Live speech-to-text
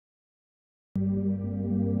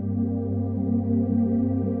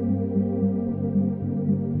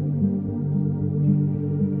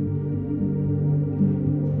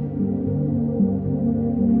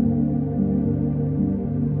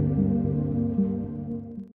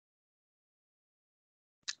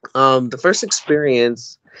The first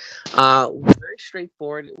experience was very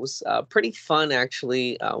straightforward. It was pretty fun,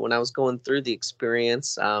 actually. When I was going through the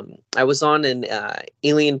experience, I was on an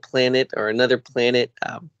alien planet or another planet.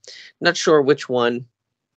 Not sure which one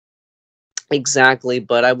exactly,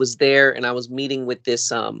 but I was there and I was meeting with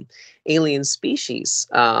this alien species.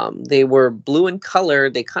 They were blue in color.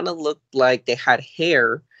 They kind of looked like they had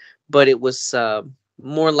hair, but it was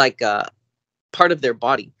more like a part of their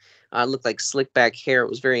body. Looked like slick back hair. It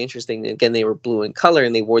was very interesting. Again, they were blue in color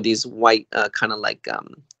and they wore these white, kind of like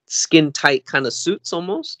skin tight kind of suits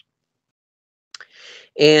almost.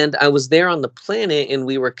 And I was there on the planet and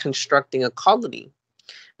we were constructing a colony.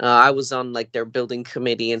 I was on like their building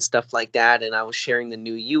committee and stuff like that, and I was sharing the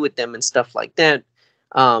NUUU with them and stuff like that.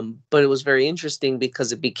 But it was very interesting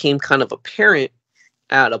because it became kind of apparent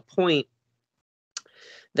at a point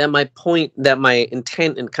that my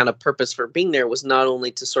intent and kind of purpose for being there was not only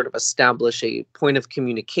to sort of establish a point of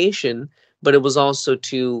communication, but it was also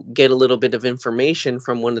to get a little bit of information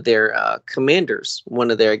from one of their commanders. One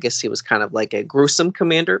of their, I guess he was kind of like a gruesome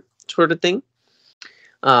commander sort of thing.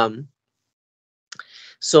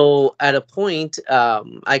 So at a point,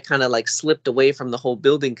 I kind of like slipped away from the whole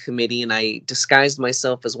building committee and I disguised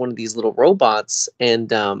myself as one of these little robots.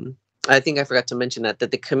 And I think I forgot to mention that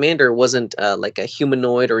the commander wasn't like a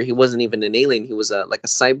humanoid, or he wasn't even an alien. He was like a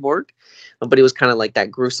cyborg, but he was kind of like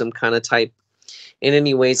that gruesome kind of type. And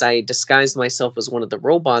anyways, I disguised myself as one of the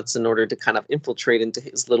robots in order to kind of infiltrate into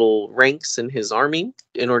his little ranks in his army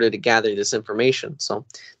in order to gather this information. So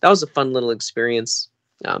that was a fun little experience.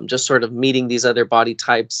 Just sort of meeting these other body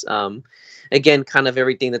types. Again, kind of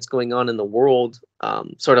everything that's going on in the world,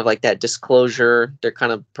 sort of like that disclosure. They're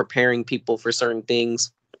kind of preparing people for certain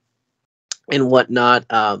things and whatnot.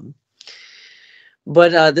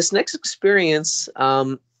 But this next experience,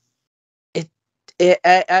 I'm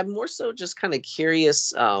more so just kind of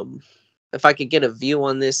curious if I could get a view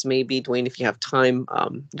on this, maybe, Duane, if you have time.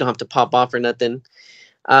 You don't have to pop off or nothing.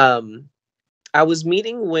 I was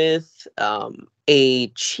meeting with a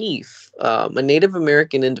chief, a Native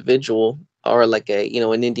American individual, or like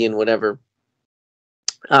an Indian, whatever.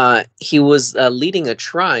 He was leading a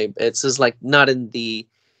tribe. It says like not in the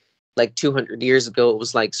like 200 years ago. It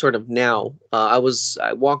was like sort of now. I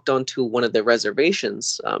walked onto one of the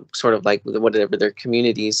reservations, sort of like whatever their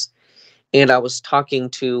communities, and I was talking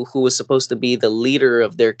to who was supposed to be the leader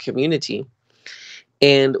of their community.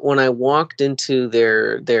 And when I walked into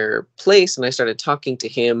their place and I started talking to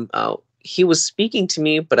him, he was speaking to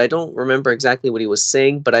me, but I don't remember exactly what he was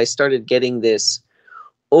saying. But I started getting this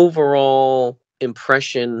overall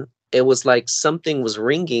impression. It was like something was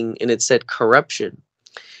ringing and it said corruption.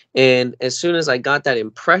 And as soon as I got that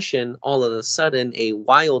impression, all of a sudden a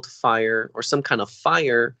wildfire or some kind of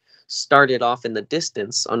fire started off in the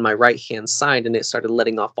distance on my right hand side, and it started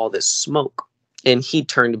letting off all this smoke. And he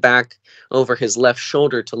turned back over his left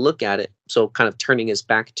shoulder to look at it. So kind of turning his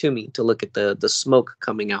back to me to look at the smoke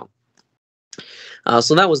coming out.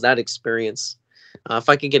 So that was that experience. If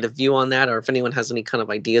I could get a view on that, or if anyone has any kind of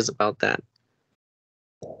ideas about that.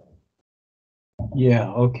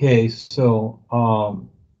 Yeah, okay. So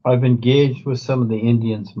I've engaged with some of the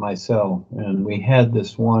Indians myself, and we had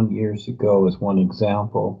this one years ago as one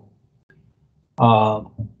example,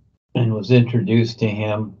 and was introduced to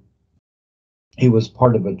him. He was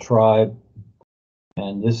part of a tribe,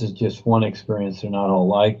 and this is just one experience. They're not all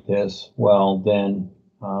like this. Well, then,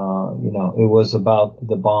 it was about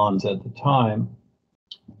the bonds at the time,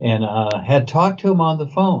 and had talked to him on the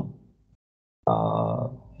phone,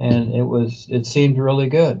 and it seemed really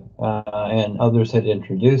good, and others had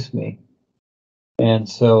introduced me, and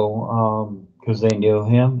so because they knew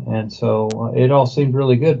him, and so it all seemed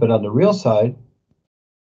really good. But on the real side,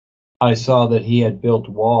 I saw that he had built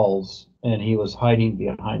walls and he was hiding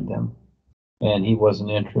behind them, and he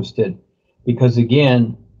wasn't interested because,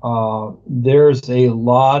 again, there's a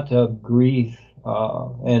lot of grief,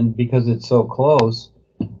 and because it's so close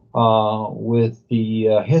with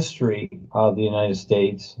the history of the United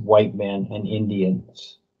States, white men and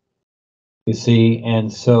Indians, you see,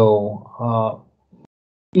 and so,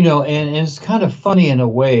 and it's kind of funny in a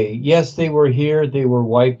way. Yes, they were here, they were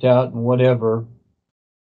wiped out and whatever.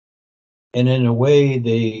 And in a way,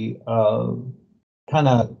 they kind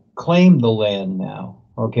of claim the land now.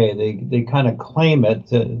 Okay, they kind of claim it.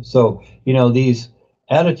 So, these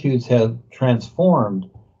attitudes have transformed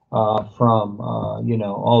from,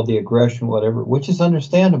 all the aggression, whatever, which is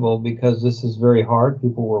understandable because this is very hard.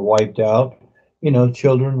 People were wiped out,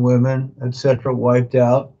 children, women, etc., wiped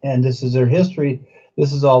out. And this is their history.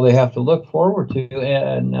 This is all they have to look forward to.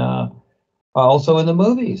 And also in the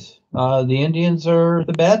movies, the Indians are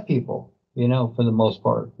the bad people. you know, for the most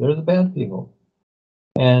part. They're the bad people.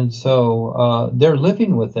 And so they're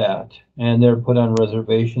living with that, and they're put on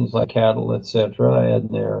reservations like cattle, etc. And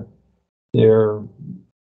they're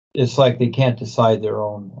it's like they can't decide their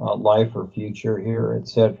own life or future here,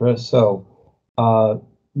 etc. So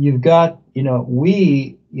you've got, you know,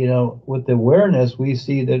 with the awareness, we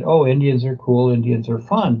see that, oh, Indians are cool, Indians are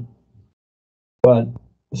fun, but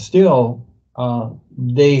still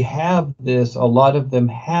they have this, a lot of them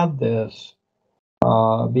have this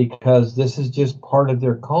because this is just part of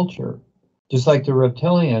their culture. Just like the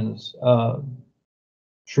reptilians,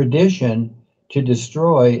 tradition to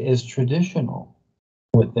destroy is traditional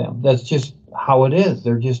with them. That's just how it is.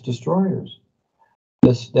 They're just destroyers.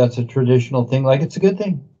 That's a traditional thing, like it's a good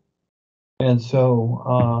thing. And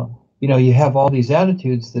so, you know, you have all these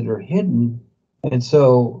attitudes that are hidden. And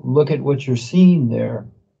so look at what you're seeing there.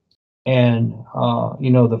 And, you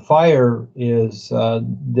know, the fire is,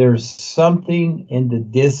 there's something in the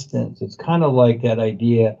distance. It's kind of like that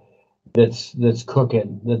idea that's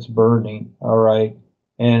cooking, that's burning, all right?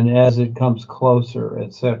 And as it comes closer,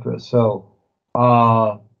 etc. So,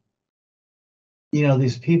 you know,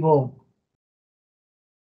 these people,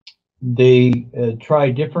 they try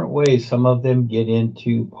different ways. Some of them get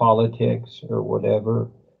into politics or whatever,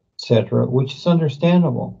 etc., which is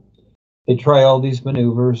understandable. They try all these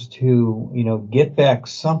maneuvers to, you know, get back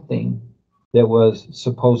something that was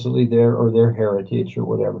supposedly there, or their heritage or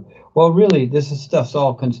whatever. Well, really, this is stuff's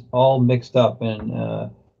all mixed up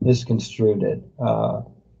and misconstrued.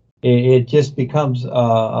 It just becomes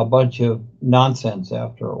a bunch of nonsense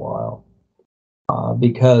after a while.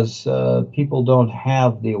 Because people don't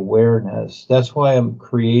have the awareness. That's why I'm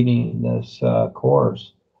creating this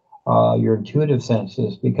course, your intuitive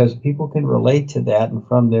senses, because people can relate to that, and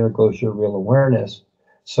from there goes your real awareness.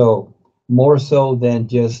 So more so than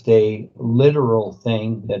just a literal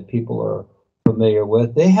thing that people are familiar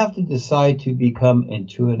with, they have to decide to become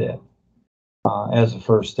intuitive as a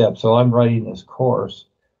first step. So I'm writing this course,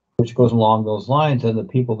 which goes along those lines, and the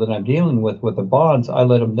people that I'm dealing with the bonds, I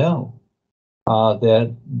let them know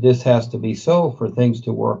that this has to be so for things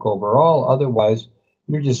to work overall. Otherwise,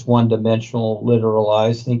 you're just one-dimensional,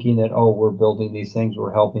 literalized, thinking that, oh, we're building these things,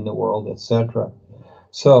 we're helping the world, etc.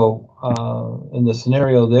 So in the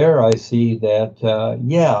scenario there, I see that,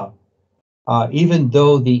 even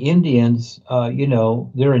though the Indians, you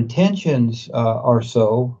know, their intentions are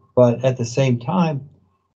so, but at the same time,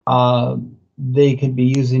 they can be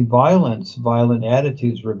using violence, violent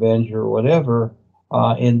attitudes, revenge, or whatever,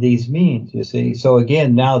 in these means, you see. So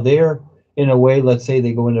again, now they're, in a way, let's say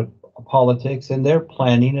they go into politics and they're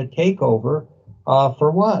planning a takeover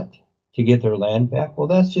for what? To get their land back? Well,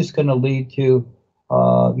 that's just going to lead to,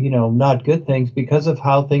 you know, not good things because of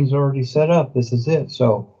how things are already set up. This is it.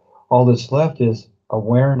 So all that's left is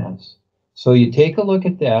awareness. So you take a look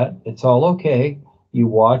at that. It's all okay. You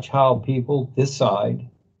watch how people decide.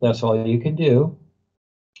 That's all you can do.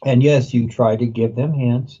 And yes, you try to give them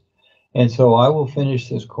hints. And so I will finish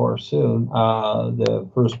this course soon, the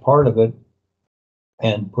first part of it,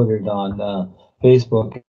 and put it on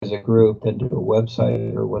Facebook as a group and do a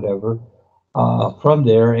website or whatever from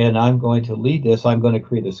there. And I'm going to lead this. I'm going to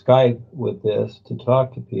create a Skype with this to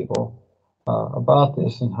talk to people about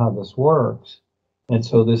this and how this works. And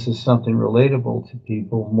so this is something relatable to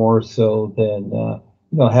people more so than,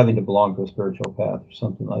 you know, having to belong to a spiritual path or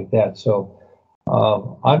something like that. So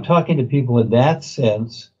I'm talking to people in that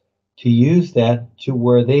sense, to use that to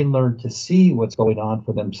where they learn to see what's going on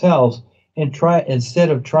for themselves, and try, instead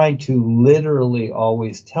of trying to literally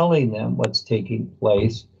always telling them what's taking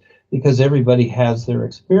place, because everybody has their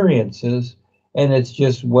experiences and it's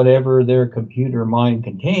just whatever their computer mind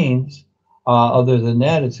contains. Other than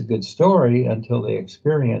that, it's a good story until they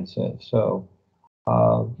experience it. So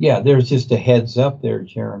yeah, there's just a heads up there,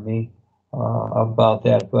 Jeremy, about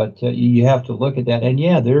that. But you have to look at that. And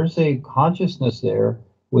yeah, there's a consciousness there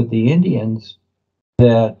with the Indians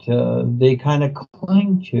that they kind of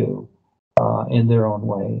cling to in their own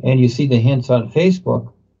way. And you see the hints on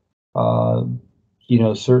Facebook, you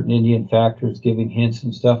know, certain Indian factors giving hints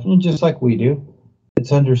and stuff, and just like we do,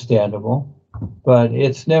 it's understandable. But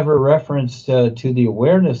it's never referenced to the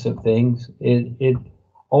awareness of things. It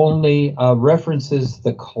only references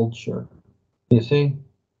the culture, you see?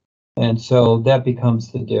 And so that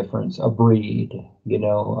becomes the difference. A breed, you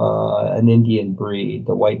know, an Indian breed,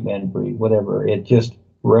 the white man breed, whatever. It just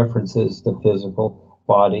references the physical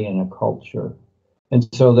body and a culture. And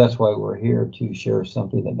so that's why we're here, to share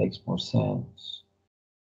something that makes more sense.